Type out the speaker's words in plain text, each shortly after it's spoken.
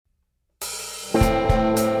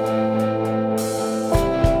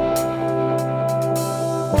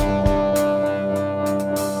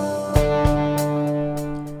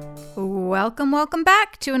Welcome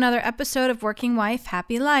back to another episode of Working Wife,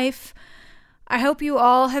 Happy Life. I hope you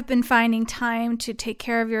all have been finding time to take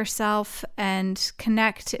care of yourself and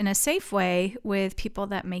connect in a safe way with people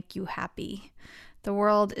that make you happy. The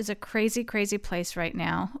world is a crazy, crazy place right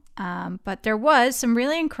now, but there was some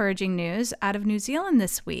really encouraging news out of New Zealand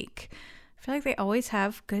this week. I feel like they always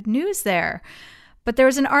have good news there. But there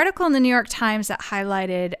was an article in the New York Times that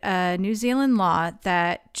highlighted a New Zealand law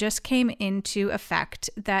that just came into effect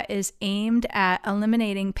that is aimed at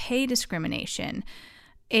eliminating pay discrimination.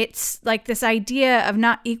 It's like this idea of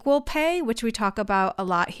not equal pay, which we talk about a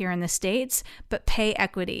lot here in the States, but pay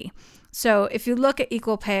equity. So if you look at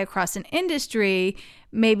equal pay across an industry,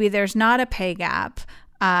 maybe there's not a pay gap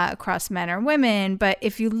across men or women, but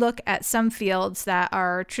if you look at some fields that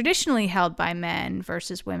are traditionally held by men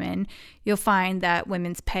versus women, you'll find that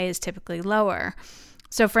women's pay is typically lower.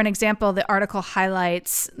 So for an example, the article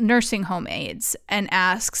highlights nursing home aides and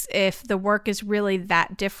asks if the work is really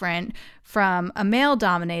that different from a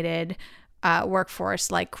male-dominated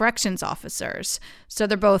workforce like corrections officers. So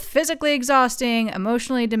they're both physically exhausting,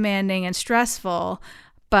 emotionally demanding, and stressful,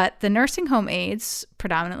 but the nursing home aides,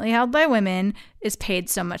 predominantly held by women, is paid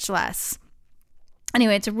so much less.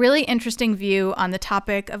 Anyway, it's a really interesting view on the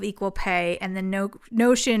topic of equal pay and the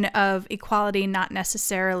notion of equality not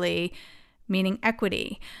necessarily meaning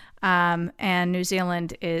equity. And New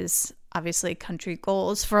Zealand is obviously country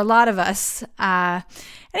goals for a lot of us.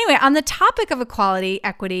 Anyway, on the topic of equality,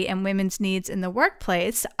 equity, and women's needs in the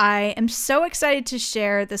workplace, I am so excited to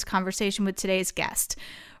share this conversation with today's guest.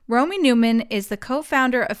 Romy Newman is the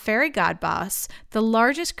co-founder of Fairy Godboss, the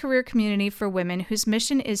largest career community for women whose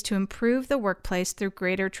mission is to improve the workplace through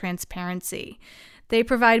greater transparency. They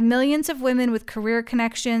provide millions of women with career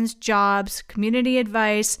connections, jobs, community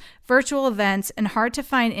advice, virtual events, and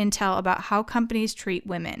hard-to-find intel about how companies treat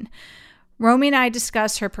women. Romy and I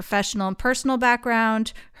discuss her professional and personal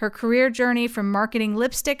background, her career journey from marketing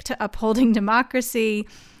lipstick to upholding democracy,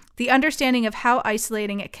 the understanding of how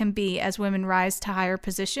isolating it can be as women rise to higher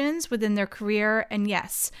positions within their career, and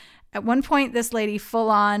yes, at one point this lady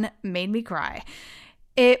full-on made me cry.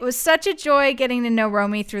 It was such a joy getting to know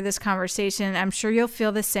Romy through this conversation. I'm sure you'll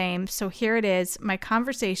feel the same. So here it is, my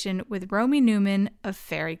conversation with Romy Newman of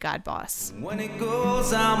Fairy Godboss. When it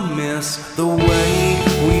goes, I miss the way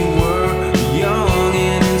we were, young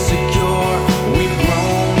and insecure. We've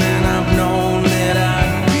grown and I've known that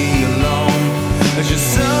I'd be alone as your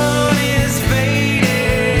sun is fading.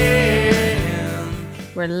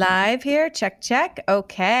 We're live here. Check, check.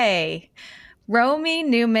 Okay. Romy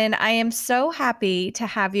Newman, I am so happy to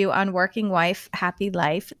have you on Working Wife, Happy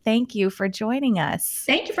Life. Thank you for joining us.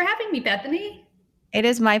 Thank you for having me, Bethany. It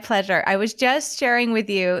is my pleasure. I was just sharing with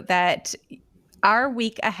you that our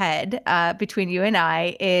week ahead between you and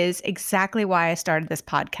I is exactly why I started this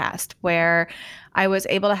podcast, where I was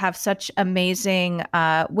able to have such amazing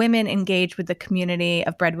women engage with the community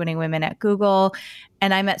of breadwinning women at Google.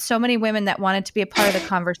 And I met so many women that wanted to be a part of the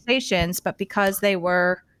conversations, but because they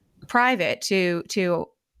were private to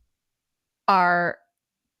our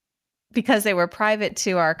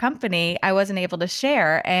company, I wasn't able to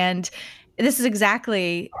share. And this is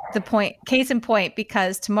exactly the point, case in point,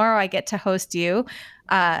 because tomorrow I get to host you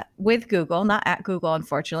with Google, not at Google,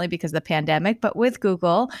 unfortunately, because of the pandemic, but with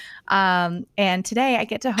Google. And today I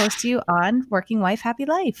get to host you on Working Wife, Happy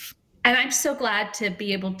Life. And I'm so glad to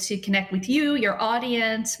be able to connect with you, your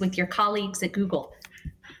audience, with your colleagues at Google.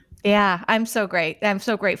 Yeah, I'm so great. I'm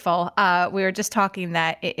so grateful. We were just talking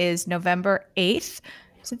that it is November 8th.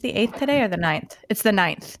 Is it the 8th today or the 9th? It's the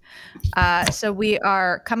 9th. So we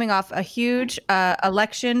are coming off a huge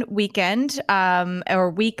election weekend,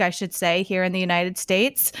 or week, I should say, here in the United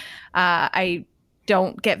States. I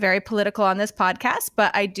don't get very political on this podcast,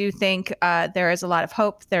 but I do think there is a lot of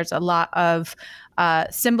hope. There's a lot of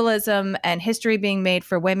symbolism and history being made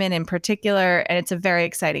for women in particular, and it's a very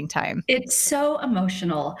exciting time. It's so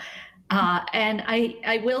emotional. And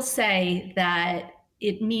I will say that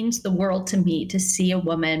it means the world to me to see a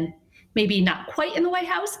woman, maybe not quite in the White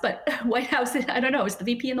House, but White House, I don't know, is the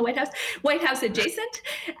VP in the White House? White House adjacent.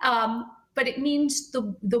 But it means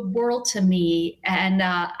the world to me. And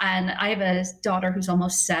I have a daughter who's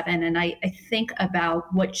almost 7, and I think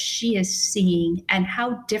about what she is seeing and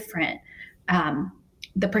how different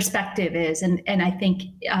the perspective is. And I think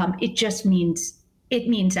it just means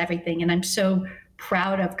everything. And I'm so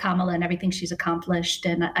proud of Kamala and everything she's accomplished.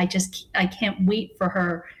 And I can't wait for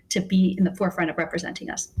her to be in the forefront of representing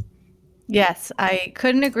us. Yes, I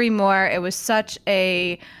couldn't agree more. It was such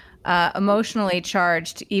a emotionally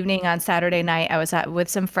charged evening on Saturday night. I was with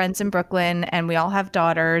some friends in Brooklyn, and we all have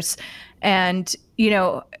daughters. And,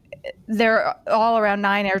 they're all around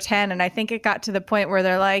 9 or 10. And I think it got to the point where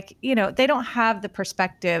they're like, they don't have the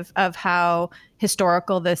perspective of how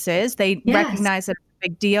historical this is. They recognize that it's a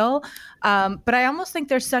big deal. But I almost think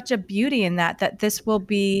there's such a beauty in that this will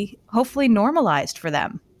be hopefully normalized for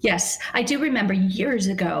them. Yes, I do remember years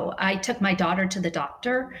ago, I took my daughter to the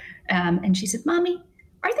doctor and she said, Mommy,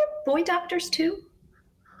 are there boy doctors too?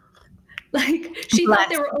 Like she thought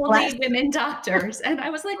there were only women doctors. And I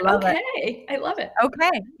was like, okay, I love it. Okay.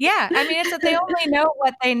 Yeah. I mean, it's that they only know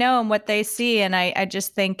what they know and what they see. And I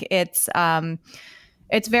just think it's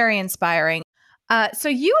very inspiring. So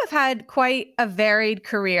you have had quite a varied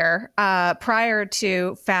career prior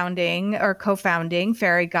to founding or co-founding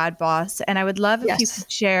Fairy God Boss. And I would love if you could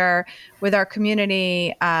share with our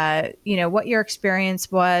community, what your experience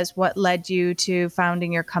was, what led you to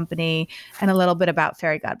founding your company, and a little bit about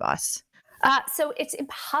Fairy God Boss. So it's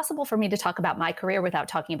impossible for me to talk about my career without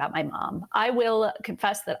talking about my mom. I will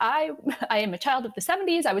confess that I am a child of the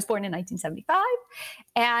 70s. I was born in 1975.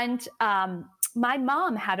 And my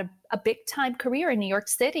mom had a big time career in New York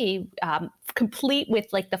City, complete with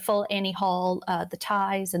like the full Annie Hall, the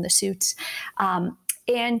ties and the suits.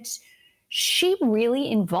 And she really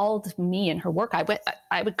involved me in her work.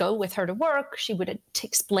 I would go with her to work. She would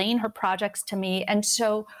explain her projects to me. And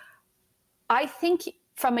so I think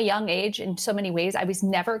from a young age, in so many ways, I was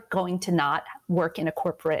never going to not work in a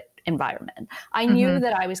corporate environment. I knew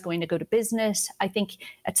that I was going to go to business. I think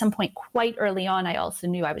at some point quite early on, I also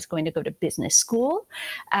knew I was going to go to business school.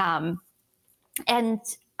 So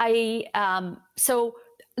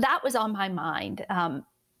that was on my mind.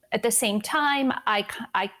 At the same time, I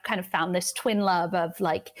kind of found this twin love of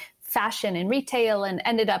like fashion and retail and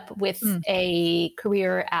ended up with a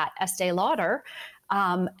career at Estee Lauder.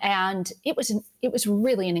 And it was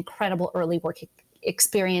really an incredible early work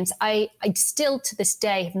experience. I still to this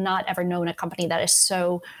day have not ever known a company that is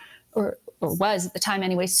so, or was at the time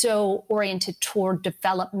anyway, so oriented toward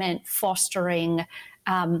development, fostering,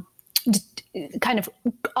 kind of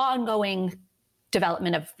ongoing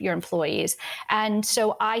development of your employees. And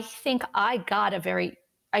so I think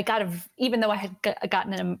even though I had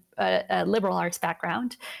gotten a liberal arts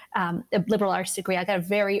background, a liberal arts degree, I got a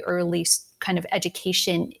very early kind of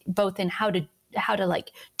education, both in how to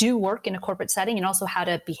like do work in a corporate setting and also how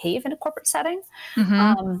to behave in a corporate setting.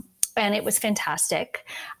 And it was fantastic.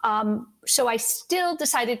 So I still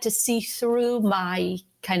decided to see through my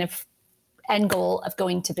kind of end goal of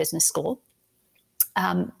going to business school.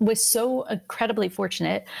 Was so incredibly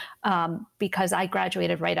fortunate because I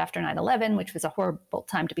graduated right after 9/11, which was a horrible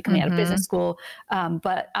time to be coming out of business school.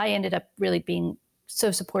 But I ended up really being so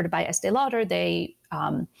supported by Estee Lauder. They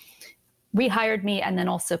rehired me and then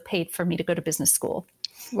also paid for me to go to business school.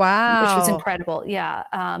 Wow. Which was incredible. Yeah.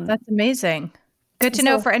 That's amazing. Good to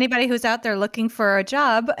know for anybody who's out there looking for a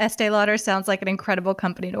job. Estee Lauder sounds like an incredible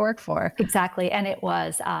company to work for. Exactly. And it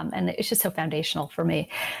was. And it's just so foundational for me.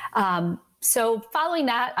 So following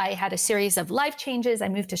that, I had a series of life changes. I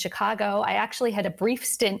moved to Chicago. I actually had a brief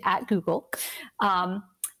stint at Google. And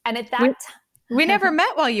at that we never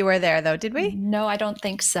met while you were there, though, did we? No, I don't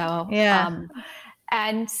think so. Yeah.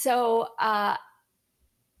 And so I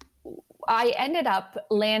ended up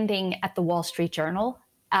landing at the Wall Street Journal.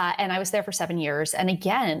 And I was there for 7 years. And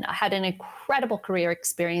again, I had an incredible career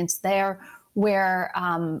experience there where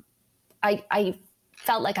I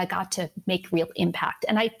felt like I got to make real impact.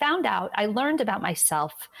 And I learned about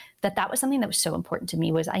myself that was something that was so important to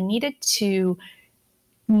me, was I needed to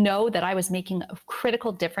know that I was making a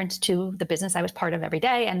critical difference to the business I was part of every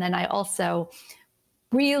day. And then I also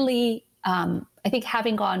really, I think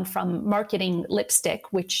having gone from marketing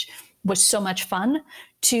lipstick, which was so much fun,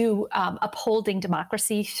 to upholding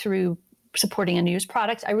democracy through supporting a news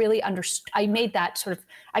product, I really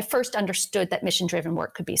I first understood that mission-driven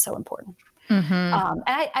work could be so important. And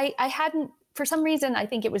I hadn't, for some reason, I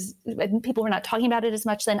think people were not talking about it as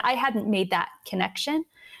much then. I hadn't made that connection.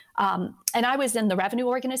 And I was in the revenue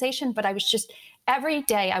organization, but I was just, every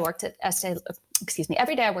day I worked at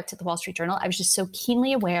the Wall Street Journal, I was just so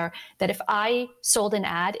keenly aware that if I sold an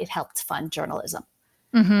ad, it helped fund journalism.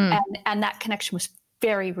 And that connection was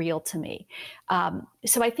very real to me.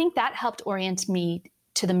 So I think that helped orient me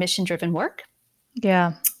to the mission-driven work.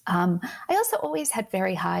 Yeah. I also always had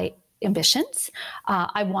very high ambitions.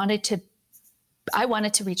 I wanted to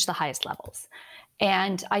reach the highest levels.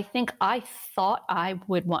 And I think I thought I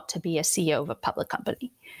would want to be a CEO of a public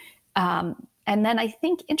company. And then I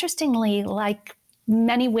think, interestingly, like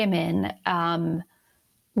many women,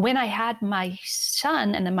 when I had my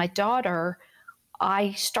son and then my daughter,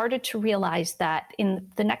 I started to realize that in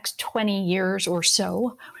the next 20 years or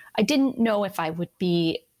so, I didn't know if I would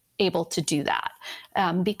be able to do that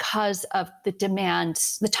because of the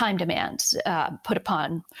demands, the time demands put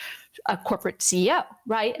upon a corporate CEO,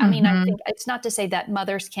 right? I mean, I think it's not to say that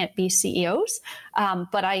mothers can't be CEOs,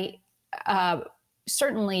 but I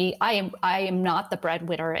certainly I am not the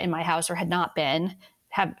breadwinner in my house, or had not been.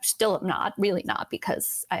 Still not, really not,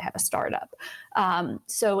 because I have a startup.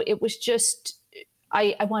 So it was just,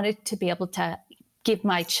 I wanted to be able to give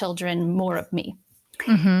my children more of me.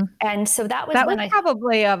 And so that was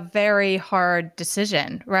probably a very hard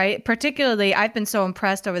decision, right? Particularly, I've been so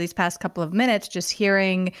impressed over these past couple of minutes just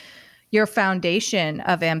hearing your foundation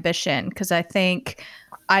of ambition, because I think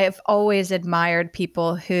I have always admired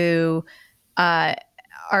people who are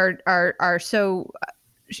so,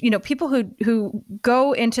 people who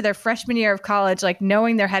go into their freshman year of college, like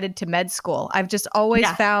knowing they're headed to med school. I've just always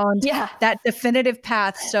found that definitive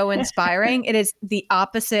path so inspiring. It is the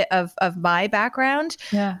opposite of my background.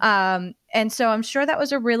 And so I'm sure that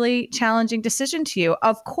was a really challenging decision to you.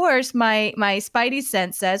 Of course, my spidey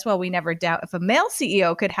sense says, well, we never doubt if a male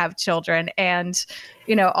CEO could have children and,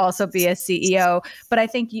 also be a CEO. But I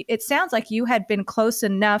think it sounds like you had been close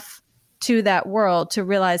enough to that world to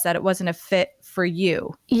realize that it wasn't a fit for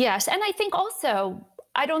you. Yes. And I think also,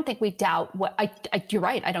 I don't think we doubt you're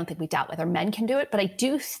right. I don't think we doubt whether men can do it, but I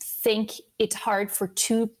do think it's hard for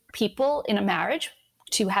two people in a marriage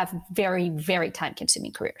to have very, very time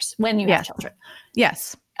consuming careers when you have children.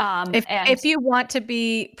 Yes. If you want to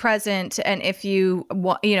be present, and if you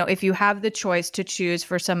want, if you have the choice to choose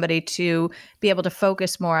for somebody to be able to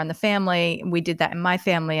focus more on the family, we did that in my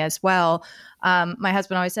family as well. My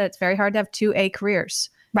husband always said it's very hard to have 2A careers,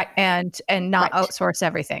 right? And not outsource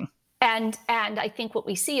everything. And I think what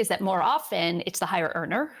we see is that more often it's the higher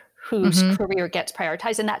earner whose career gets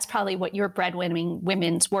prioritized. And that's probably what your breadwinning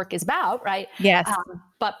women's work is about, right? Yes.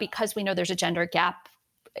 But because we know there's a gender gap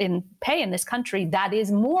in pay in this country, that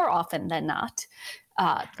is more often than not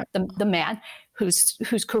the man whose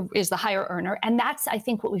is the higher earner. And that's, I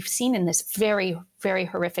think, what we've seen in this very, very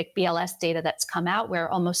horrific BLS data that's come out, where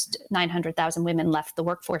almost 900,000 women left the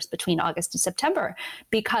workforce between August and September,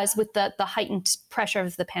 because with the heightened pressure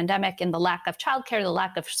of the pandemic and the lack of childcare, the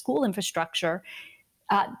lack of school infrastructure,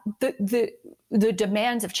 the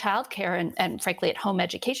demands of childcare and frankly at home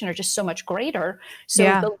education are just so much greater. So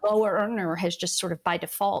the lower earner has just sort of by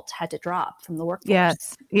default had to drop from the workforce.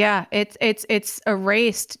 Yes. Yeah. It's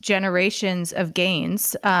erased generations of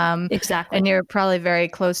gains. Exactly. And you're probably very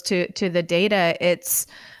close to the data. It's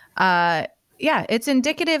it's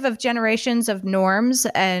indicative of generations of norms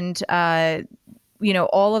and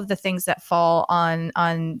all of the things that fall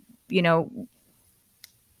on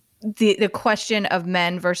the question of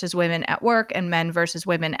men versus women at work and men versus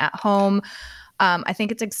women at home. I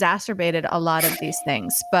think it's exacerbated a lot of these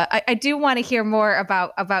things, but I do want to hear more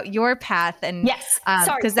about your path. And yes,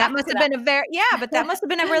 because that must have been that must have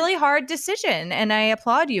been a really hard decision, and I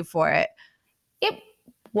applaud you for it. It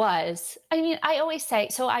was. I mean, I always say,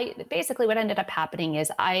 so basically what ended up happening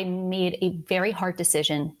is I made a very hard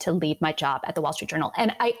decision to leave my job at the Wall Street Journal.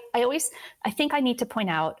 And I think I need to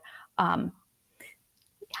point out,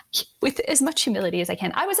 with as much humility as I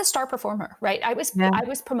can, I was a star performer, right? I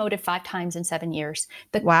was promoted 5 times in 7 years.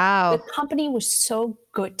 The company was so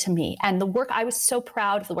good to me, and the work, I was so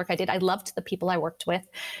proud of the work I did. I loved the people I worked with.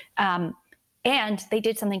 And they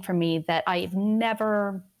did something for me that I've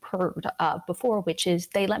never heard of before, which is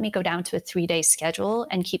they let me go down to a 3-day schedule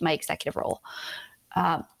and keep my executive role.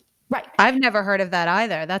 Right. I've never heard of that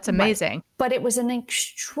either. That's amazing. Right. But it was an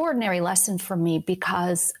extraordinary lesson for me,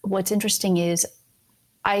 because what's interesting is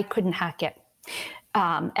I couldn't hack it.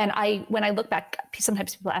 And when I look back,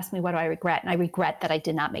 sometimes people ask me, what do I regret? And I regret that I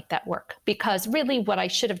did not make that work, because really what I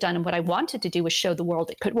should have done and what I wanted to do was show the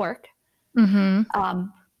world it could work.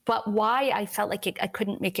 But why I felt like I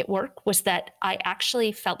couldn't make it work was that I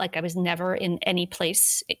actually felt like I was never in any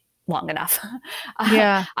place long enough.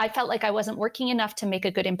 I felt like I wasn't working enough to make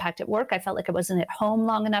a good impact at work. I felt like I wasn't at home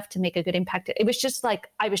long enough to make a good impact. It was just like,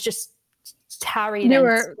 I was just tarried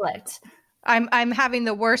and split. I'm having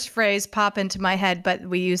the worst phrase pop into my head, but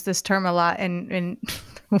we use this term a lot in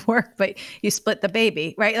work, but you split the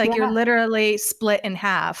baby, right? Like you're literally split in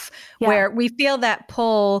half, where we feel that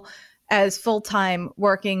pull as full-time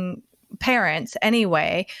working parents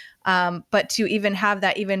anyway. But to even have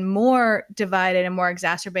that even more divided and more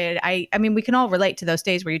exacerbated, I mean, we can all relate to those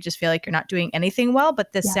days where you just feel like you're not doing anything well,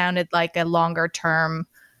 but this sounded like a longer term.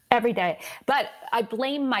 Every day. But I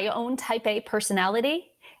blame my own type A personality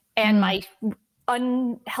and my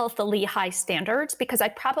unhealthily high standards, because I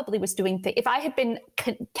probably was doing if I had been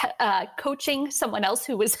coaching someone else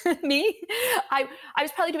who was me, I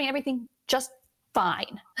was probably doing everything just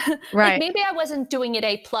fine. Right. Maybe I wasn't doing it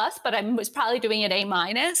A+, but I was probably doing it A-,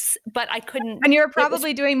 but I couldn't. And you're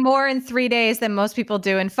probably doing more in 3 days than most people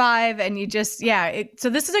do in 5. And you just, so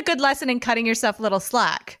this is a good lesson in cutting yourself a little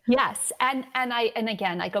slack. Yes. And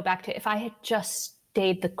again, I go back to, if I had just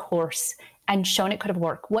stayed the course and shown it could have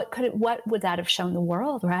worked, what would that have shown the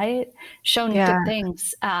world, right? Shown good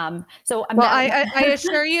things. I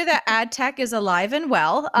assure you that ad tech is alive and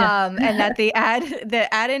well, and that the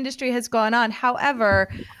ad industry has gone on. However,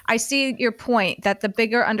 I see your point that the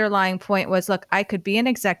bigger underlying point was, look, I could be an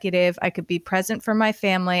executive, I could be present for my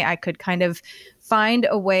family, I could kind of find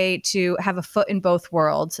a way to have a foot in both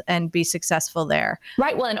worlds and be successful there.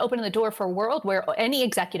 Right. Well, and open the door for a world where any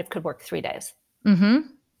executive could work 3 days. Mm-hmm.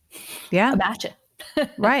 Yeah. Imagine.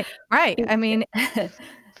 Right. I mean,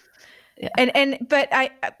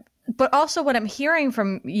 but also what I'm hearing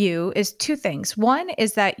from you is 2 things. One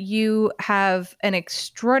is that you have an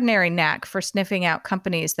extraordinary knack for sniffing out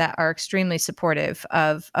companies that are extremely supportive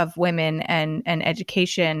of women and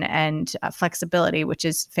education and flexibility, which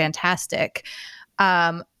is fantastic.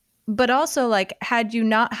 But also, like, had you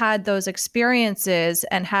not had those experiences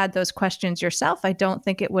and had those questions yourself, I don't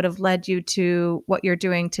think it would have led you to what you're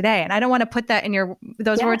doing today. And I don't want to put that in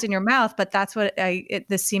those words in your mouth, but that's what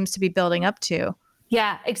this seems to be building up to.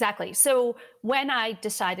 Yeah, exactly. So when I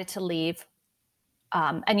decided to leave,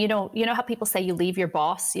 and you know how people say you leave your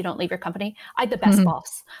boss, you don't leave your company. I had the best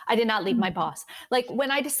boss. I did not leave my boss. Like,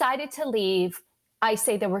 when I decided to leave, I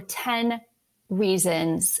say there were 10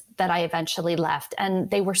 reasons that I eventually left, and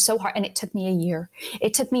they were so hard. And it took me a year.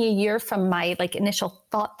 It took me a year from my initial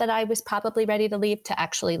thought that I was probably ready to leave to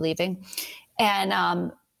actually leaving. And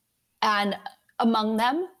among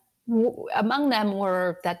them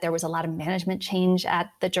were that there was a lot of management change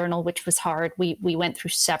at the Journal, which was hard. We went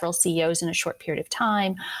through several CEOs in a short period of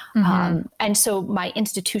time. And so my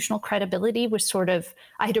institutional credibility was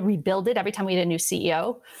I had to rebuild it every time we had a new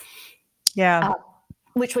CEO. Yeah.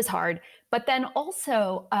 Which was hard. But then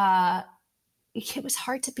also, it was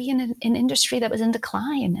hard to be in an industry that was in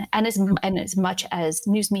decline. And as much as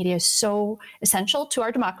news media is so essential to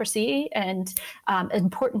our democracy and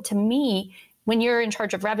important to me, when you're in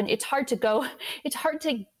charge of revenue, it's hard to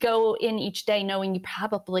go in each day knowing you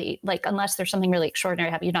probably, unless there's something really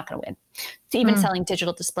extraordinary happening, you're not going to win. So even selling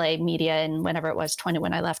digital display media in whenever it was,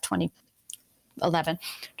 when I left, 2011,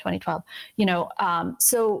 2012,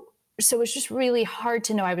 so it was just really hard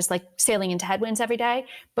to know. I was sailing into headwinds every day.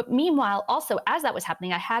 But meanwhile, also, as that was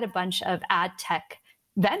happening, I had a bunch of ad tech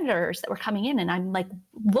vendors that were coming in, and I'm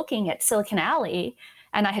looking at Silicon Alley,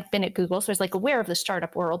 and I had been at Google, so I was aware of the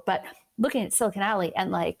startup world, but looking at Silicon Alley,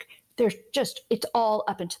 and there's just, it's all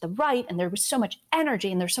up and to the right, and there was so much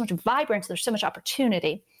energy, and there's so much vibrance, there's so much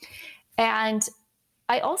opportunity. And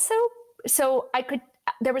there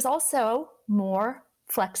was also more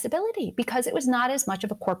flexibility because it was not as much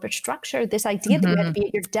of a corporate structure. This idea that you had to be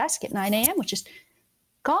at your desk at 9 a.m., which is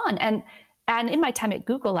gone. And in my time at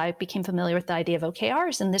Google, I became familiar with the idea of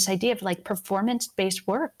OKRs and this idea of performance-based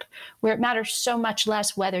work, where it matters so much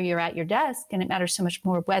less whether you're at your desk, and it matters so much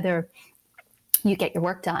more whether you get your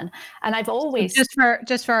work done. And I've always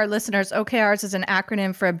just for our listeners, OKRs is an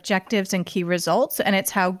acronym for objectives and key results, and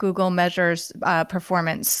it's how Google measures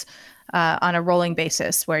performance on a rolling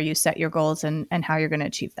basis, where you set your goals and how you're going to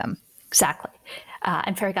achieve them. Exactly.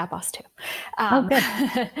 And Fairy Godboss too.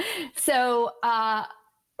 Good. So,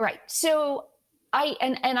 right. So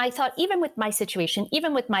I thought, even with my situation,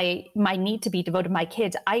 even with my need to be devoted to my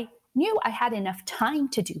kids, I knew I had enough time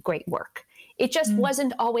to do great work. It just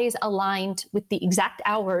wasn't always aligned with the exact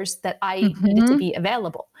hours that I needed to be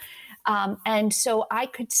available. And so I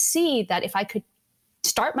could see that if I could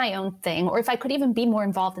start my own thing, or if I could even be more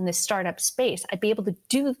involved in this startup space, I'd be able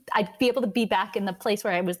to be back in the place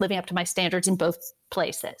where I was living up to my standards in both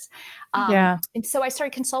places. And so I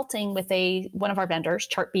started consulting with one of our vendors,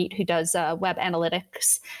 Chartbeat, who does web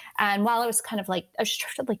analytics. And while I was I was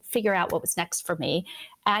trying to figure out what was next for me,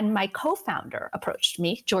 and my co-founder approached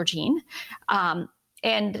me, Georgine.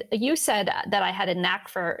 And you said that I had a knack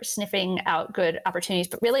for sniffing out good opportunities,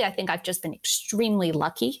 but really, I think I've just been extremely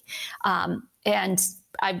lucky. And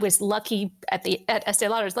I was lucky at Estee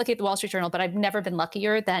Lauder. I was lucky at the Wall Street Journal, but I've never been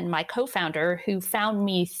luckier than my co-founder, who found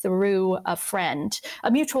me through a friend,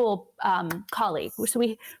 a mutual colleague. So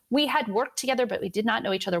we had worked together, but we did not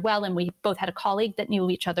know each other well. And we both had a colleague that knew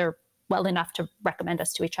each other well enough to recommend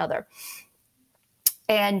us to each other.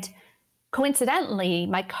 And coincidentally,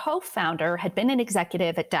 my co-founder had been an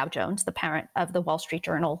executive at Dow Jones, the parent of the Wall Street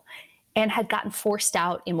Journal, and had gotten forced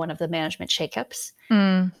out in one of the management shakeups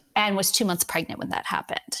and was 2 months pregnant when that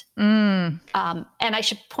happened. And I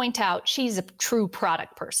should point out, she's a true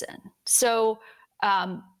product person. So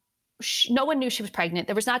no one knew she was pregnant.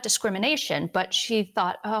 There was not discrimination, but she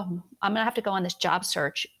thought, oh, I'm going to have to go on this job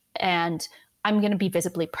search and I'm going to be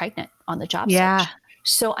visibly pregnant on the job search.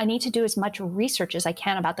 So I need to do as much research as I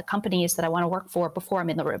can about the companies that I want to work for before I'm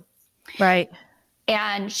in the room. Right.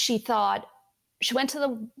 And she went to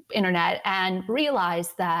the internet and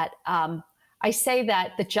realized that, I say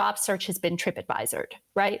that the job search has been TripAdvisored,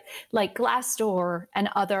 right? Like Glassdoor and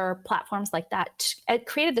other platforms like that. It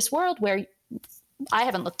created this world where I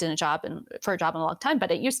haven't looked for a job in a long time,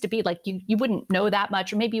 but it used to be like you wouldn't know that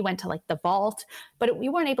much, or maybe you went to like the vault, but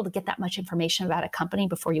you weren't able to get that much information about a company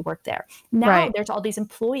before you worked there. Now there's all these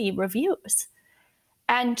employee reviews.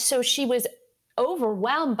 And so she was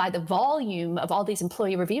overwhelmed by the volume of all these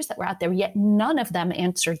employee reviews that were out there, yet none of them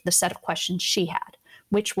answered the set of questions she had,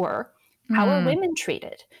 which were, how are women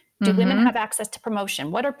treated? Do women have access to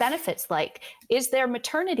promotion? What are benefits like? Is there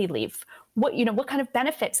maternity leave? What kind of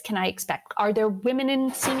benefits can I expect? Are there women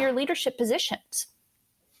in senior leadership positions?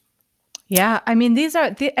 Yeah. I mean, these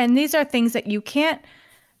are things that you can't,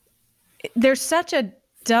 there's such a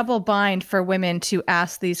double bind for women to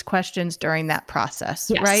ask these questions during that process,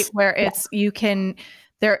 right? Where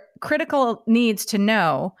they're critical needs to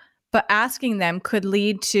know, but asking them could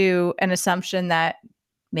lead to an assumption that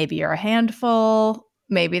maybe you're a handful,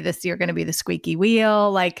 maybe you're going to be the squeaky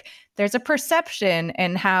wheel. Like there's a perception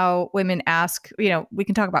in how women ask, we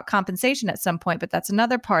can talk about compensation at some point, but that's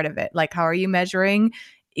another part of it. Like, how are you measuring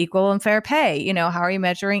equal and fair pay? How are you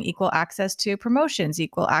measuring equal access to promotions,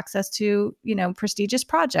 equal access to, prestigious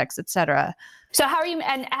projects, et cetera? So how are you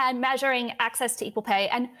and measuring access to equal pay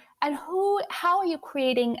and how are you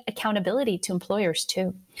creating accountability to employers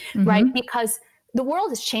too, right? Because the world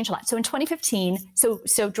has changed a lot. So in 2015,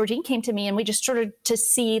 so Georgine came to me and we just started to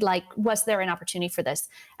see, like, was there an opportunity for this?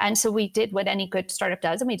 And so we did what any good startup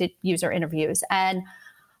does, and we did user interviews. And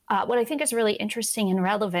what I think is really interesting and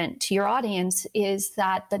relevant to your audience is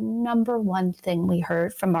that the number one thing we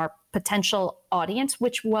heard from our potential audience,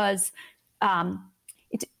 which was,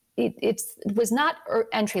 it was not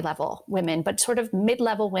entry-level women, but sort of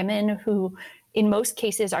mid-level women who in most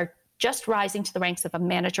cases are just rising to the ranks of a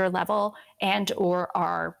manager level and or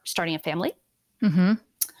are starting a family. And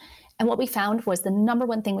what we found was the number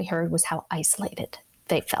one thing we heard was how isolated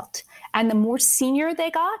they felt. And the more senior they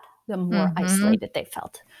got, the more isolated they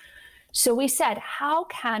felt. So we said, how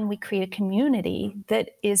can we create a community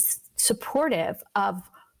that is supportive of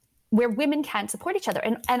where women can support each other?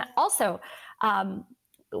 And also,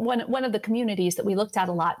 one of the communities that we looked at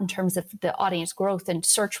a lot in terms of the audience growth and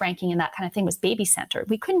search ranking and that kind of thing was Baby Center.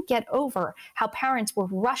 We couldn't get over how parents were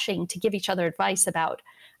rushing to give each other advice about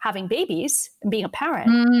having babies and being a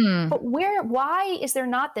parent. But why is there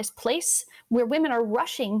not this place where women are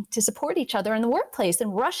rushing to support each other in the workplace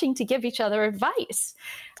and rushing to give each other advice?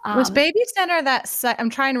 Was Baby Center that site? I'm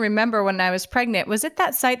trying to remember when I was pregnant. Was it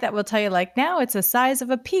that site that will tell you, like, now it's the size of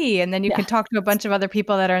a pea, and then you can talk to a bunch of other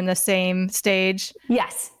people that are in the same stage?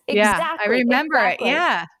 Yes, exactly. Yeah, I remember it.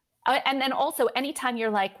 Yeah. And then also, anytime you're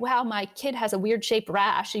like, wow, my kid has a weird shaped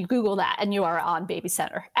rash, you Google that and you are on Baby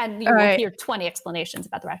Center and you will hear 20 explanations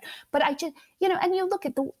about the rash. But I just, and you look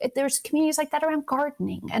at there's communities like that around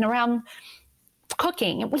gardening and around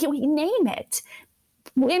cooking, we name it.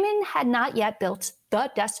 Women had not yet built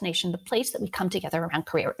the destination, the place that we come together around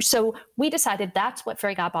career. So we decided that's what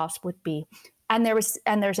Fairy Godboss would be. And there's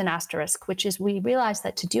an asterisk, which is we realized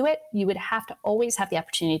that to do it, you would have to always have the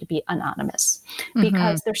opportunity to be anonymous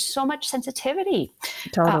because there's so much sensitivity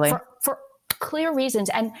for clear reasons.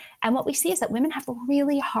 And what we see is that women have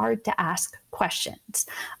really hard to ask questions.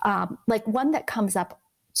 Like one that comes up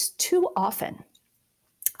too often,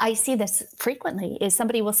 I see this frequently, is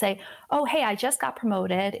somebody will say, oh, hey, I just got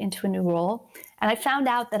promoted into a new role. And I found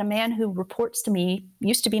out that a man who reports to me,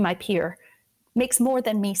 used to be my peer, makes more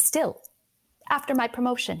than me still. After my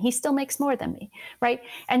promotion, he still makes more than me, right?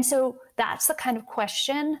 And so that's the kind of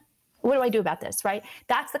question, what do I do about this, right?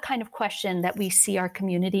 That's the kind of question that we see our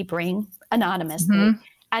community bring anonymously.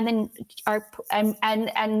 And then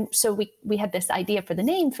so we had this idea for the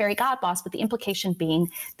name Fairy Godboss, with the implication being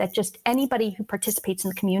that just anybody who participates in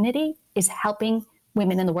the community is helping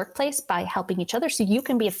women in the workplace by helping each other. So you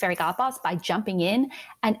can be a Fairy Godboss by jumping in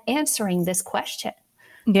and answering this question.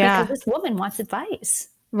 Yeah. Because this woman wants advice.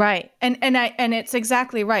 Right. And it's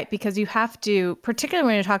exactly right, because you have to, particularly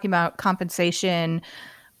when you're talking about compensation,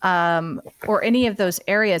 or any of those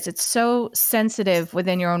areas, it's so sensitive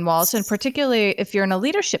within your own walls, and particularly if you're in a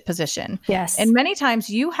leadership position. Yes. And many times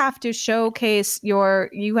you have to showcase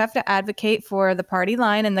you have to advocate for the party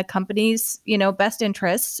line and the company's, best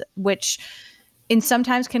interests, which and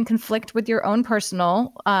sometimes can conflict with your own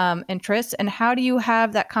personal interests. And how do you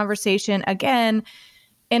have that conversation again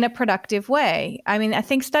in a productive way? I mean, I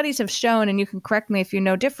think studies have shown, and you can correct me if you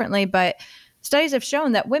know differently, but studies have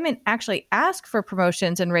shown that women actually ask for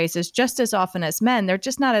promotions and raises just as often as men. They're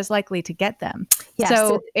just not as likely to get them. Yes,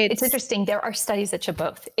 so it's interesting. There are studies that show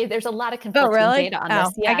both. There's a lot of conflicting data on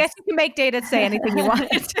this. Yes. I guess you can make data say anything you want.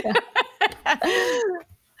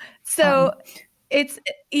 So it's,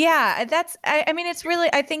 that's, I mean, it's really,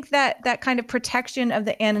 I think that kind of protection of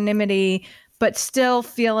the anonymity, but still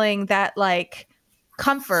feeling that like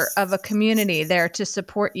comfort of a community there to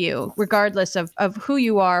support you, regardless of who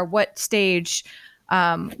you are, what stage,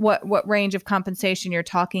 what range of compensation you're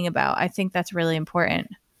talking about. I think that's really important.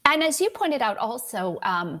 And as you pointed out also,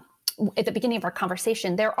 at the beginning of our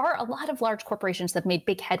conversation, there are a lot of large corporations that have made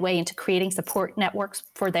big headway into creating support networks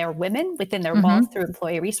for their women within their walls through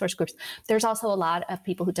employee resource groups. There's also a lot of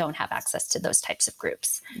people who don't have access to those types of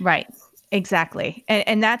groups. Right. Exactly.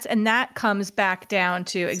 And that comes back down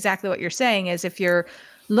to exactly what you're saying is if you're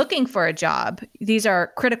looking for a job, these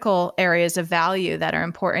are critical areas of value that are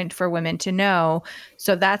important for women to know.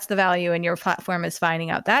 So that's the value in your platform, is finding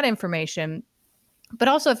out that information. But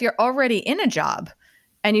also if you're already in a job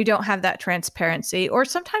and you don't have that transparency, or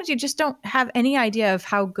sometimes you just don't have any idea of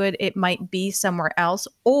how good it might be somewhere else,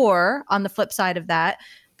 or on the flip side of that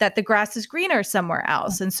the grass is greener somewhere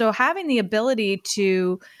else. And so having the ability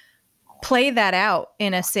to play that out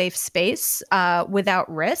in a safe space without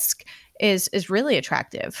risk is really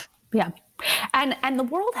attractive. Yeah. And the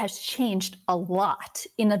world has changed a lot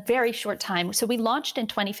in a very short time. So we launched in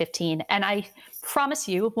 2015, and I promise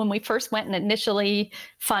you, when we first went and initially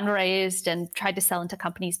fundraised and tried to sell into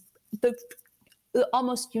companies, the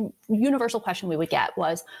almost universal question we would get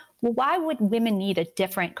was, well, why would women need a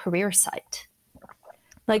different career site?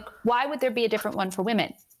 Like, why would there be a different one for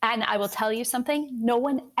women? And I will tell you something, no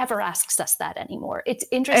one ever asks us that anymore. It's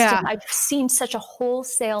interesting. Yeah. I've seen such a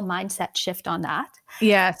wholesale mindset shift on that.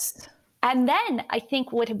 Yes. And then I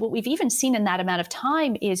think what we've even seen in that amount of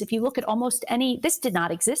time is if you look at almost any, this did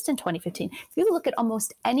not exist in 2015. If you look at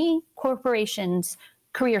almost any corporation's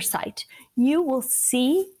career site, you will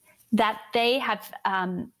see that they have,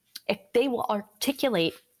 they will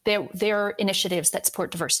articulate their initiatives that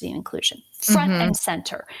support diversity and inclusion front and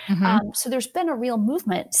center. So there's been a real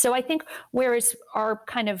movement. So I think whereas our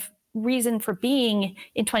kind of reason for being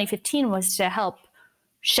in 2015 was to help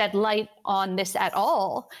shed light on this at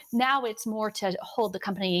all, now it's more to hold the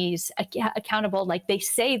companies accountable. Like, they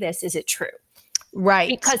say this, is it true? Right.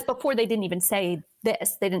 Because before they didn't even say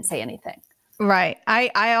this, they didn't say anything. Right.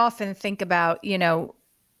 I often think about,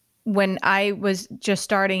 when I was just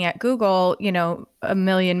starting at Google, a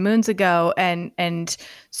million moons ago and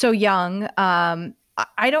so young,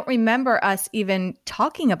 I don't remember us even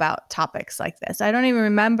talking about topics like this. I don't even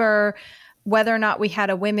remember whether or not we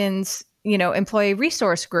had a women's employee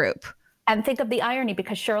resource group. And think of the irony,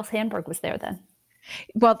 because Sheryl Sandberg was there then.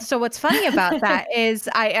 Well, so what's funny about that is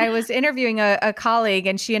I was interviewing a colleague,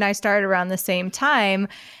 and she and I started around the same time.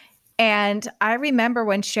 And I remember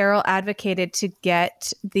when Sheryl advocated to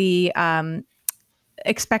get the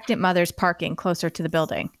expectant mothers parking closer to the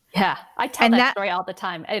building. Yeah, I tell that story all the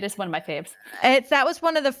time. It is one of my faves. That was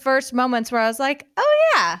one of the first moments where I was like,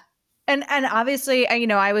 oh, yeah. And obviously,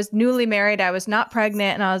 I was newly married. I was not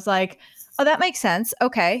pregnant. And I was like, oh, that makes sense.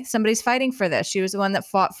 Okay, somebody's fighting for this. She was the one that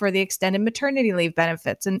fought for the extended maternity leave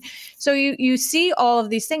benefits. And so you see all of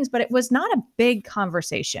these things, but it was not a big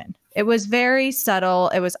conversation. It was very subtle.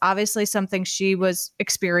 It was obviously something she was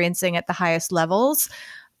experiencing at the highest levels.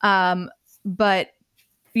 But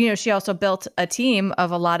she also built a team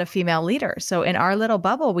of a lot of female leaders. So in our little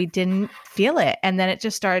bubble, we didn't feel it. And then it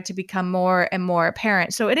just started to become more and more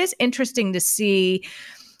apparent. So it is interesting to see.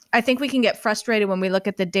 I think we can get frustrated when we look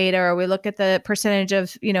at the data, or we look at the percentage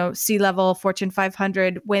of, C-level Fortune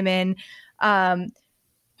 500 women,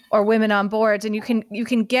 or women on boards, and you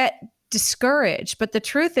can get discouraged. But the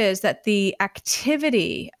truth is that the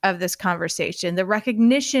activity of this conversation, the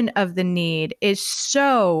recognition of the need, is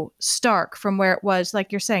so stark from where it was,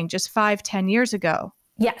 like you're saying, just 5-10 years ago.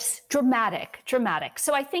 Yes, dramatic.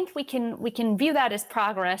 So I think we can view that as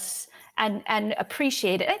progress and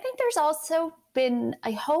appreciate it. I think there's also been,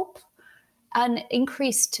 I hope, an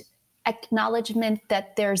increased acknowledgement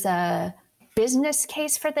that there's a business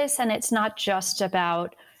case for this, and it's not just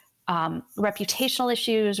about reputational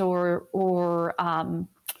issues or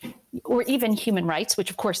even human rights, which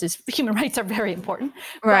of course human rights are very important,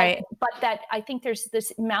 right? But that I think there's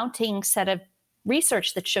this mounting set of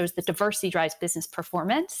research that shows that diversity drives business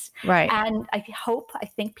performance, right? And I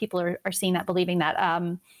think people are seeing that, believing that.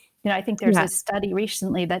 I think there's a study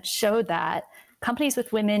recently that showed that companies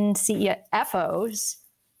with women CFOs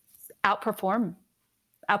outperform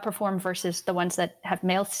versus the ones that have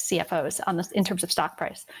male CFOs in terms of stock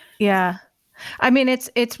price. Yeah. I mean,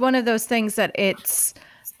 it's one of those things that it's,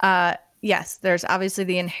 yes, there's obviously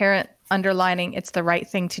the inherent underlining. It's the right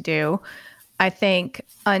thing to do. I think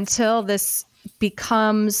until this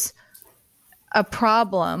becomes a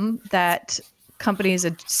problem that companies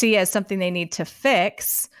see as something they need to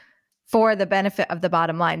fix for the benefit of the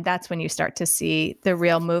bottom line, that's when you start to see the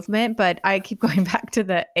real movement. But I keep going back to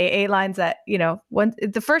the AA lines that,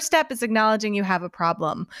 the first step is acknowledging you have a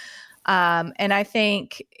problem. And I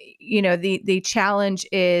think, the challenge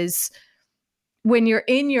is when you're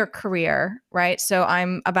in your career, right? So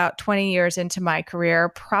I'm about 20 years into my career,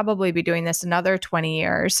 probably be doing this another 20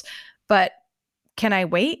 years, but can I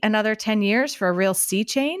wait another 10 years for a real sea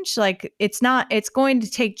change? Like it's going to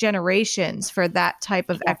take generations for that type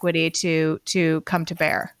of equity to come to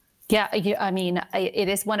bear. Yeah. I mean, it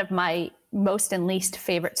is one of my most and least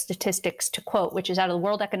favorite statistics to quote, which is out of the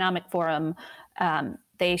World Economic Forum.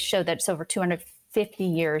 They show that it's over 250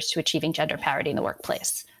 years to achieving gender parity in the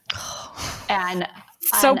workplace.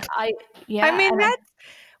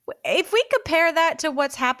 If we compare that to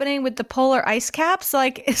what's happening with the polar ice caps,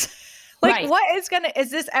 right.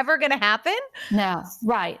 Is this ever gonna happen? No,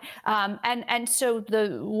 right. And so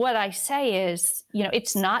what I say is,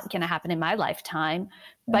 it's not gonna happen in my lifetime,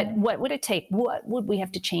 but what would it take? What would we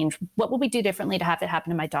have to change? What would we do differently to have it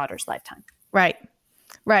happen in my daughter's lifetime? Right.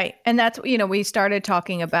 Right. And that's, we started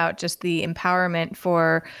talking about just the empowerment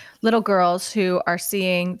for little girls who are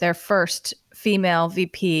seeing their first female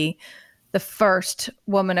VP, the first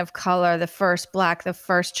woman of color, the first Black, the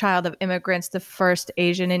first child of immigrants, the first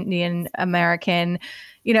Asian, Indian, American.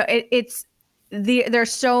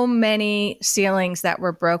 There's so many ceilings that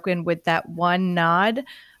were broken with that one nod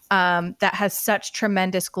that has such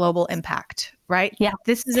tremendous global impact, right? Yeah.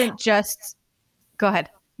 This isn't just, go ahead.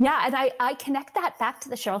 Yeah, and I connect that back to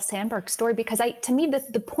the Sheryl Sandberg story because to me,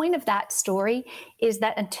 the point of that story is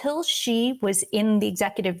that until she was in the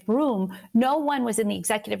executive room, no one was in the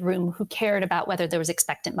executive room who cared about whether there was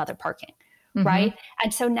expectant mother parking, right?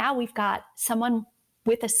 And so now we've got someone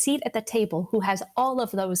with a seat at the table who has all of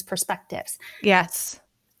those perspectives. Yes.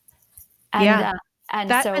 And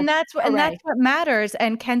that's what matters,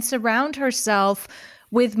 and can surround herself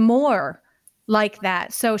with more like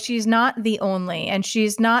that. So she's not the only, and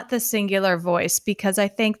she's not the singular voice, because I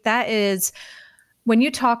think that is when you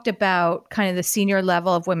talked about kind of the senior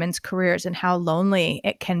level of women's careers and how lonely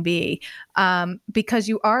it can be, because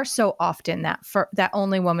you are so often that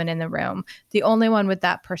only woman in the room, the only one with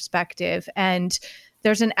that perspective. And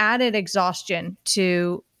there's an added exhaustion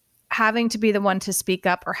to having to be the one to speak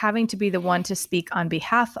up or having to be the one to speak on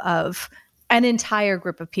behalf of an entire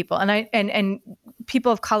group of people. And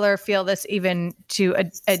people of color feel this even to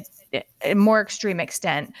a more extreme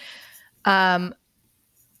extent. And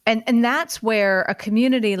that's where a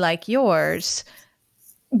community like yours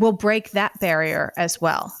will break that barrier as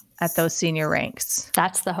well at those senior ranks.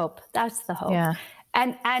 That's the hope. Yeah.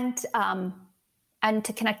 And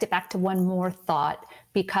to connect it back to one more thought,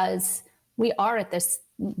 because we are at this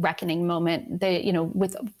reckoning moment,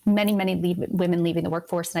 with many women leaving the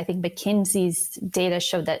workforce. And I think McKinsey's data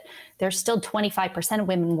showed that there's still 25% of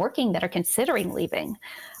women working that are considering leaving.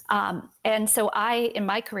 And so I, in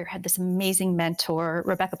my career, had this amazing mentor,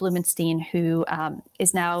 Rebecca Blumenstein, who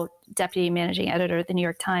is now deputy managing editor at the New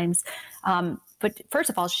York Times. But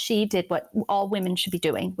first of all, she did what all women should be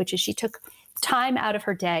doing, which is she took time out of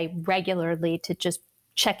her day regularly to just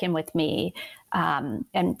check in with me. And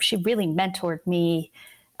she really mentored me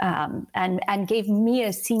and gave me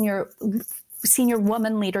a senior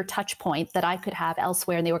woman leader touch point that I could have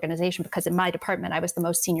elsewhere in the organization, because in my department, I was the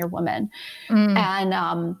most senior woman.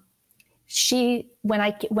 And she, when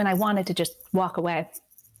I wanted to just walk away,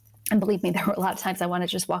 and believe me, there were a lot of times I wanted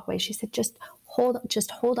to just walk away, she said, just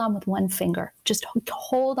hold on with one finger, just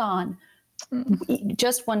hold on.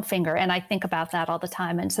 Just one finger. And I think about that all the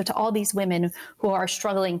time. And so to all these women who are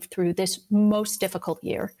struggling through this most difficult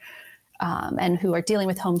year, and who are dealing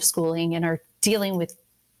with homeschooling and are dealing with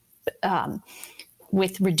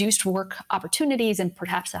reduced work opportunities and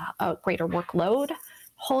perhaps a greater workload,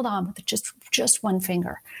 hold on with just one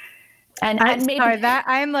finger. And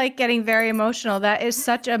I'm like getting very emotional. That is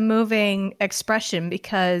such a moving expression,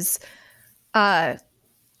 because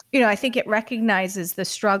I think it recognizes the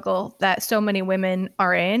struggle that so many women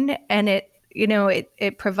are in, and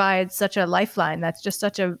it provides such a lifeline. That's just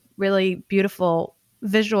such a really beautiful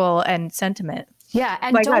visual and sentiment. Yeah.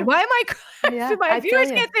 And God, why am I crying? Yeah, my viewers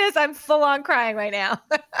get this. I'm full on crying right now.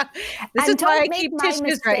 This is why I keep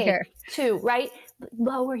tissues right here too, right?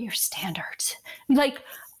 lower your standards.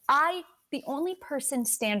 The only person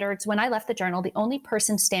standards, when I left the journal, the only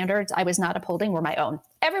person standards I was not upholding were my own.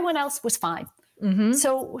 Everyone else was fine. Mm-hmm.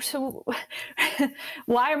 So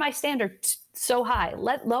why are my standards so high?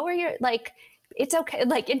 Lower your, it's okay.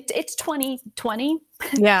 It's 2020.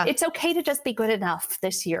 Yeah. It's okay to just be good enough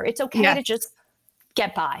this year. It's okay to just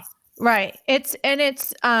get by. Right.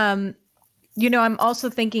 I'm also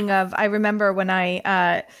thinking of, I remember when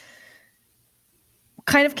I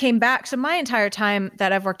kind of came back. So my entire time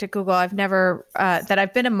that I've worked at Google, I've never, that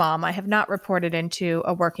I've been a mom, I have not reported into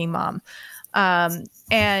a working mom.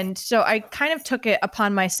 And so I kind of took it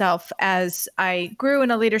upon myself as I grew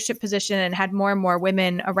in a leadership position and had more and more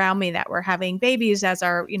women around me that were having babies as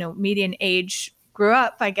our, median age grew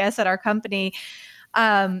up, I guess, at our company.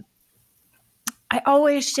 I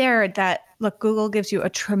always shared that, look, Google gives you a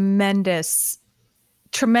tremendously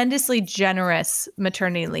generous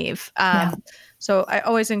maternity leave. So I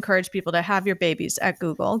always encourage people to have your babies at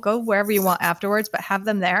Google, go wherever you want afterwards, but have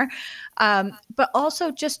them there. But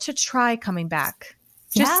also just to try coming back,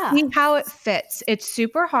 just see how it fits. It's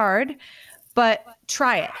super hard, but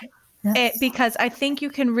try it. Because I think you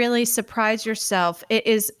can really surprise yourself. It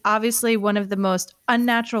is obviously one of the most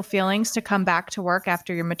unnatural feelings to come back to work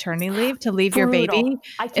after your maternity leave, to leave your baby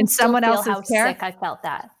in someone else's care. Sick I felt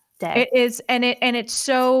that day. It is, and it's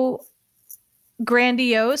so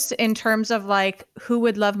grandiose in terms of who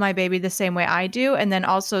would love my baby the same way I do, and then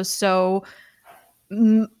also so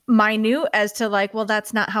minute as to well,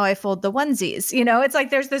 that's not how I fold the onesies. It's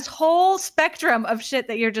there's this whole spectrum of shit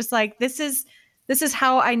that you're just this is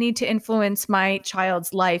how I need to influence my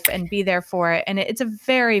child's life and be there for it. And it's a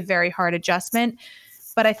very, very hard adjustment.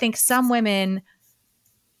 But I think a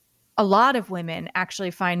lot of women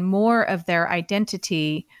actually find more of their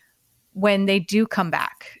identity when they do come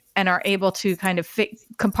back and are able to kind of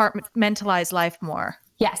compartmentalize life more.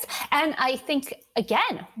 Yes. And I think,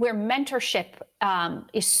 again, where mentorship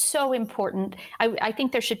is so important, I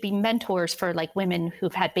think there should be mentors for women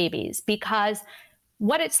who've had babies, because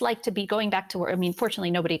what it's like to be going back to work. I mean,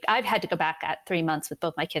 fortunately, I've had to go back at 3 months with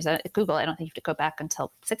both my kids at Google. I don't think you have to go back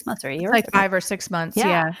until 6 months or a year. 5 or 6 months.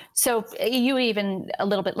 Yeah. So you even a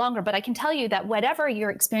little bit longer, but I can tell you that whatever you're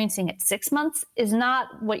experiencing at 6 months is not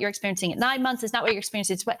what you're experiencing at 9 months, is not what you're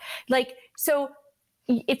experiencing. So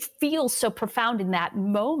it feels so profound in that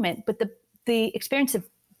moment, but the experience of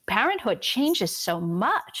parenthood changes so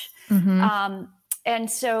much. Mm-hmm. And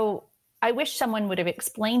so I wish someone would have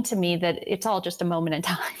explained to me that it's all just a moment in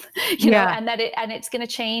time, you know, and that it's going to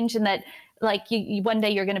change, and that you one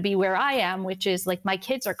day you're going to be where I am, which is my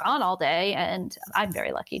kids are gone all day, and I'm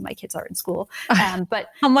very lucky. My kids are in school, but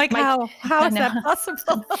I'm how is that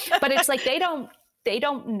possible? But it's they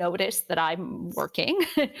don't notice that I'm working,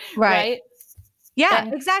 right?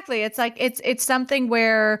 Yeah, exactly. It's it's something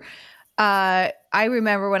where I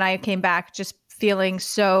remember when I came back just feeling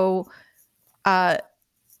so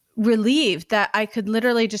relieved that I could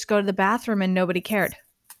literally just go to the bathroom and nobody cared.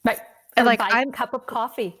 Right. And buy a cup of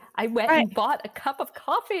coffee. I went and bought a cup of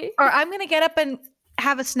coffee. Or I'm going to get up and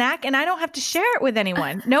have a snack and I don't have to share it with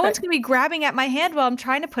anyone. No one's going to be grabbing at my hand while I'm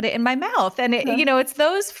trying to put it in my mouth. And it's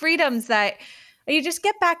those freedoms that you just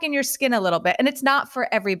get back in your skin a little bit. And it's not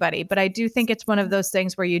for everybody, but I do think it's one of those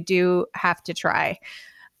things where you do have to try.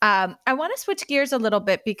 I want to switch gears a little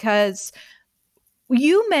bit, because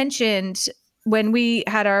you mentioned when we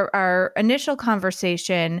had our initial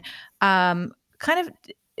conversation, kind of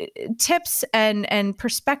tips and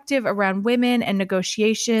perspective around women and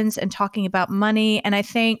negotiations and talking about money. And I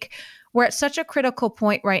think we're at such a critical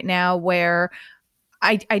point right now where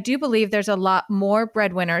I do believe there's a lot more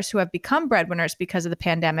breadwinners who have become breadwinners because of the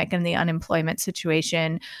pandemic and the unemployment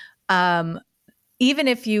situation. Even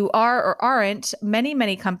if you are or aren't,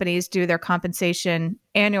 many companies do their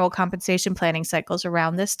annual compensation planning cycles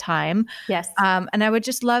around this time. Yes. And I would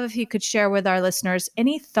just love if you could share with our listeners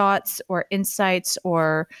any thoughts or insights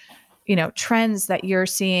or, trends that you're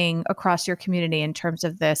seeing across your community in terms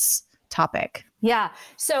of this topic. Yeah.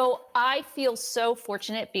 So I feel so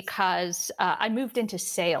fortunate because I moved into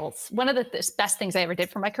sales. One of the best things I ever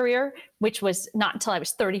did for my career, which was not until I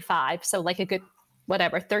was 35. So a good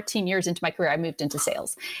 13 years into my career, I moved into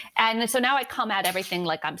sales. And so now I come at everything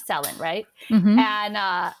like I'm selling, right? Mm-hmm.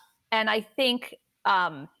 And I think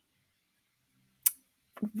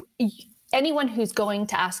anyone who's going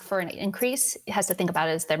to ask for an increase has to think about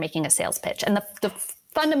it as they're making a sales pitch. And the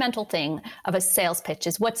fundamental thing of a sales pitch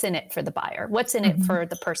is what's in it for the buyer, what's in it for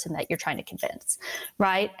the person that you're trying to convince,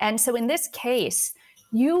 right? And so in this case,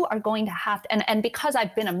 you are going to have to, and because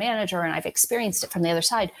I've been a manager and I've experienced it from the other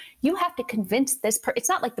side, you have to convince it's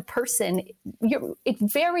not like the person, it's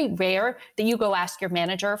very rare that you go ask your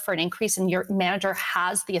manager for an increase and your manager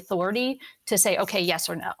has the authority to say, okay, yes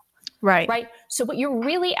or no. Right. Right. So what you're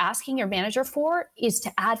really asking your manager for is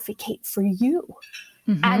to advocate for you.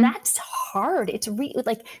 Mm-hmm. And that's hard. It's really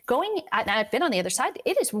like and I've been on the other side.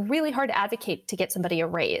 It is really hard to advocate to get somebody a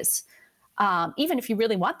raise, even if you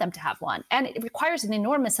really want them to have one. And it requires an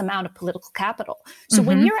enormous amount of political capital. So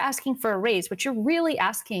when you're asking for a raise, what you're really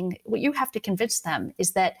asking, what you have to convince them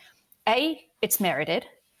is that A, it's merited,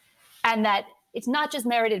 and that it's not just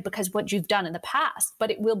merited because what you've done in the past, but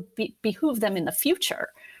it will behoove them in the future,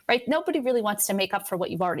 right? Nobody really wants to make up for what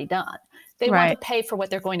you've already done. They want to pay for what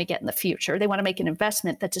they're going to get in the future. They want to make an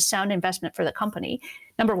investment that's a sound investment for the company,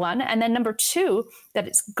 number one. And then number two, that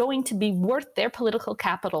it's going to be worth their political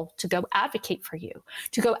capital to go advocate for you,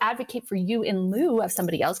 in lieu of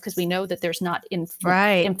somebody else, because we know that there's not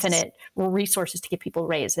infinite resources to give people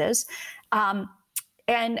raises.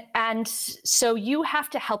 And so you have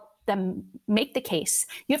to help them make the case.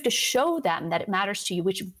 You have to show them that it matters to you,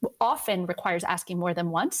 which often requires asking more than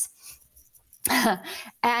once.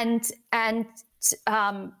 and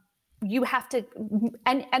you have to,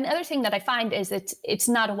 and the other thing that I find is that it's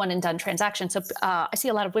not a one and done transaction. So I see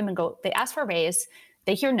a lot of women they ask for a raise,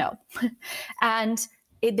 they hear no, and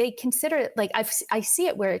they consider it like I see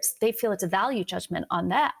it where they feel it's a value judgment on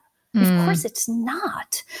that. Of course it's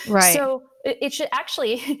not. Right. So it should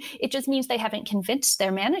actually, it just means they haven't convinced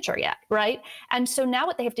their manager yet, right? And so now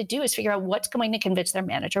what they have to do is figure out what's going to convince their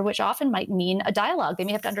manager, which often might mean a dialogue. They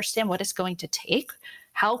may have to understand what it's going to take.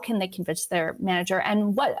 How can they convince their manager,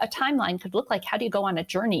 and what a timeline could look like? How do you go on a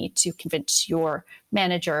journey to convince your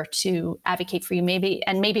manager to advocate for you? Maybe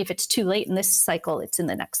if it's too late in this cycle, it's in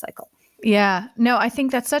the next cycle. Yeah, no, I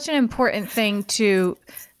think that's such an important thing to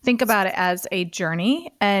think about it as a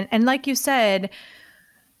journey. And like you said,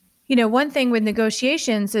 one thing with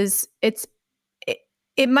negotiations is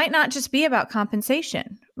it might not just be about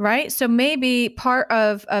compensation, right? So maybe part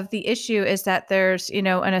of the issue is that there's,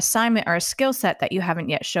 an assignment or a skill set that you haven't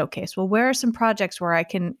yet showcased. Well, where are some projects where I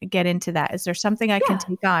can get into that? Is there something I can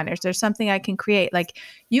take on? Is there something I can create? Like,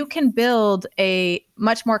 you can build a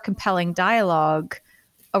much more compelling dialogue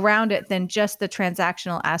around it than just the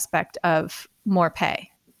transactional aspect of more pay.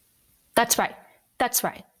 That's right. That's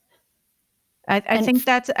right. I think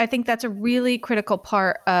that's a really critical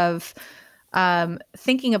part of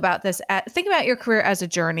thinking about this. Think about your career as a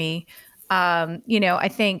journey. I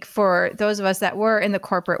think for those of us that were in the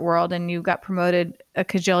corporate world and you got promoted a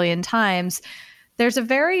cajillion times, there's a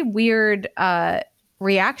very weird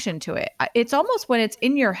reaction to it. It's almost when it's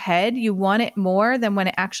in your head, you want it more than when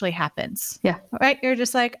it actually happens. Yeah. Right. You're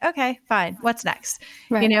just like, okay, fine. What's next?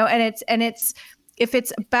 Right. And it's if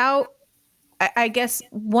it's about, I guess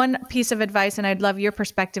one piece of advice, and I'd love your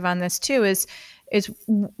perspective on this too, is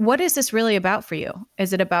what is this really about for you?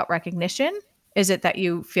 Is it about recognition? Is it that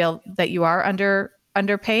you feel that you are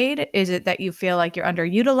underpaid? Is it that you feel like you're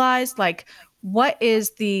underutilized? Like, what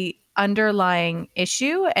is the underlying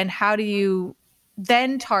issue, and how do you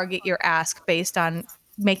then target your ask based on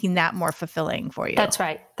making that more fulfilling for you? That's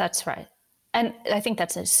right. That's right. And I think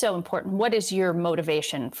that's so important. What is your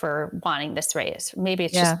motivation for wanting this raise? Maybe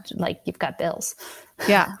it's just like you've got bills.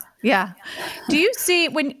 Yeah. Yeah. Do you see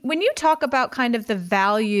when you talk about kind of the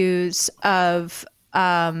values of,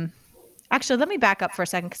 actually, let me back up for a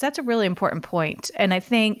second, because that's a really important point. And I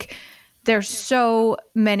think there's so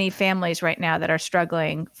many families right now that are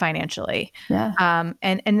struggling financially. Yeah.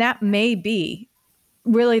 And that may be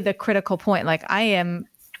really the critical point. Like, I am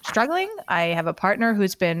struggling. I have a partner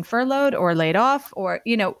who's been furloughed or laid off, or,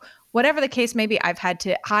 whatever the case may be. I've had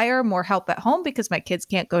to hire more help at home because my kids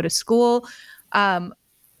can't go to school.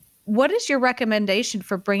 What is your recommendation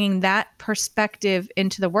for bringing that perspective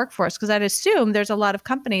into the workforce? Because I'd assume there's a lot of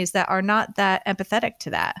companies that are not that empathetic to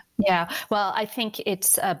that. Yeah. Well, I think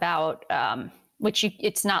it's about,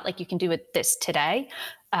 it's not like you can do this today.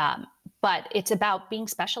 But it's about being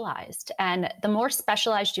specialized. And the more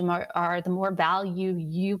specialized you are, the more value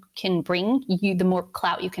you can bring, the more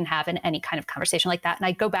clout you can have in any kind of conversation like that. And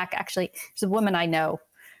I go back, actually, there's a woman I know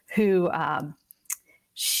who,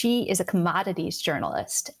 she is a commodities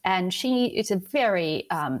journalist, and it's a very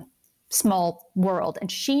small world,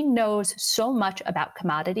 and she knows so much about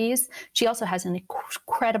commodities. She also has an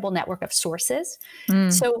incredible network of sources.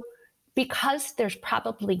 So because there's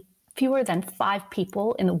probably fewer than 5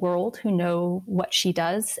 people in the world who know what she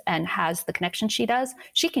does and has the connection she does,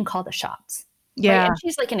 she can call the shots. Yeah. Right? And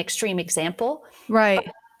she's like an extreme example. Right.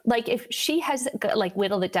 Like if she has like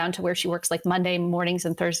whittled it down to where she works like Monday mornings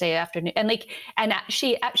and Thursday afternoon, and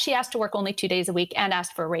she asked to work only 2 days a week and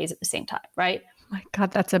asked for a raise at the same time, right? Oh my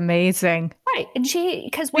God, that's amazing. Right, and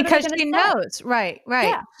because she knows, right?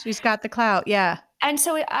 Yeah. She's got the clout, yeah. And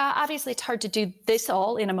so obviously it's hard to do this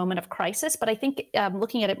all in a moment of crisis, but I think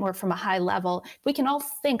looking at it more from a high level, we can all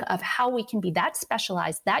think of how we can be that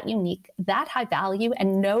specialized, that unique, that high value,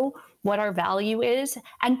 and know what our value is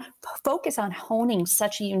and focus on honing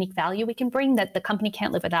such a unique value we can bring that the company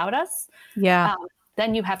can't live without us. Yeah.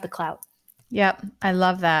 Then you have the clout. Yep. I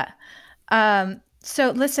love that.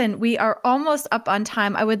 So listen, we are almost up on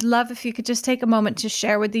time. I would love if you could just take a moment to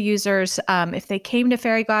share with the users, if they came to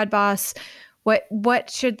Fairy Godboss, what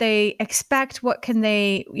should they expect? What can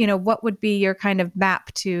they, what would be your kind of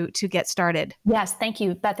map to get started? Yes. Thank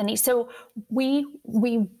you, Bethany. So we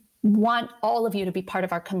want all of you to be part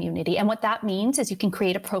of our community. And what that means is you can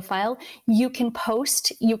create a profile, you can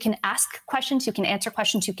post, you can ask questions, you can answer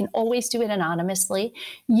questions, you can always do it anonymously.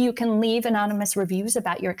 You can leave anonymous reviews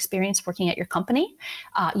about your experience working at your company.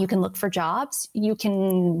 You can look for jobs. You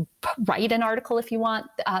can write an article if you want.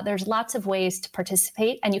 There's lots of ways to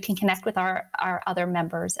participate, and you can connect with our other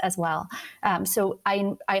members as well. So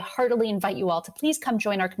I heartily invite you all to please come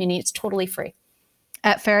join our community. It's totally free.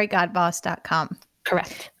 At fairygodboss.com.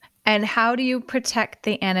 Correct. And how do you protect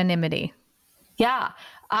the anonymity? Yeah,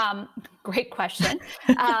 great question.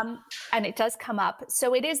 And it does come up.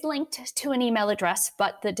 So it is linked to an email address,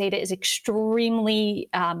 but the data is extremely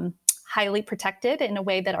highly protected in a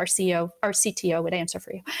way that our CTO would answer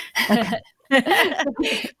for you. Okay.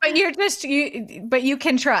 But you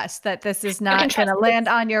can trust that this is not going to land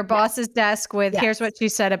on your boss's desk with here's what she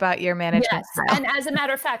said about your management style. And as a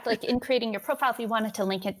matter of fact, like in creating your profile, if you wanted to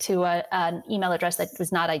link it to an email address that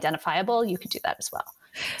was not identifiable, you could do that as well.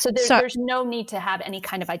 So there's no need to have any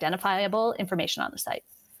kind of identifiable information on the site.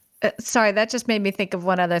 Sorry, that just made me think of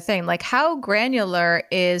one other thing. Like, how granular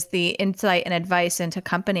is the insight and advice into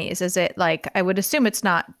companies? Is it like, I would assume it's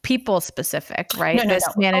not people specific, right? No.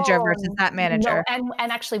 Manager versus that manager. No,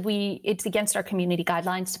 and actually it's against our community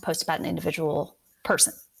guidelines to post about an individual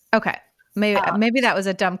person. Okay. Maybe that was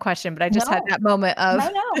a dumb question, but I just had that moment of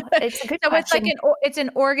no, it's a good question. It's like it's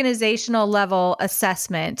an organizational level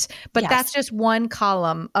assessment, but that's just one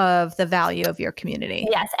column of the value of your community.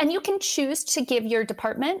 Yes. And you can choose to give your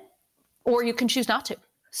department, or you can choose not to.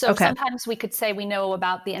 So sometimes we could say we know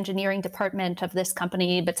about the engineering department of this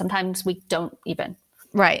company, but sometimes we don't even.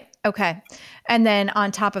 Right. Okay. And then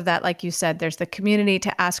on top of that, like you said, there's the community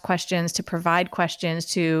to ask questions, to provide questions,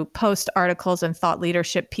 to post articles and thought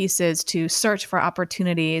leadership pieces, to search for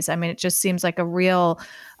opportunities. I mean, it just seems like a real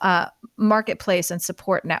marketplace and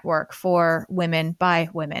support network for women by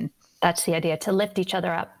women. That's the idea, to lift each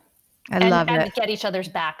other up. I love it. And get each other's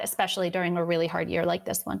back, especially during a really hard year like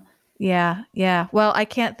this one. Yeah. Well, I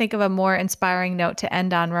can't think of a more inspiring note to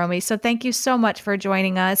end on, Romy. So thank you so much for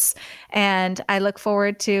joining us. And I look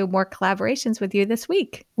forward to more collaborations with you this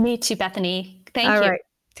week. Me too, Bethany. Thank you. All right.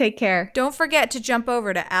 Take care. Don't forget to jump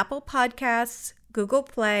over to Apple Podcasts, Google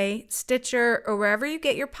Play, Stitcher, or wherever you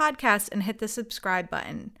get your podcasts and hit the subscribe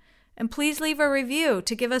button. And please leave a review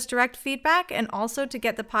to give us direct feedback and also to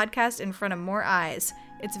get the podcast in front of more eyes.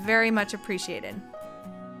 It's very much appreciated.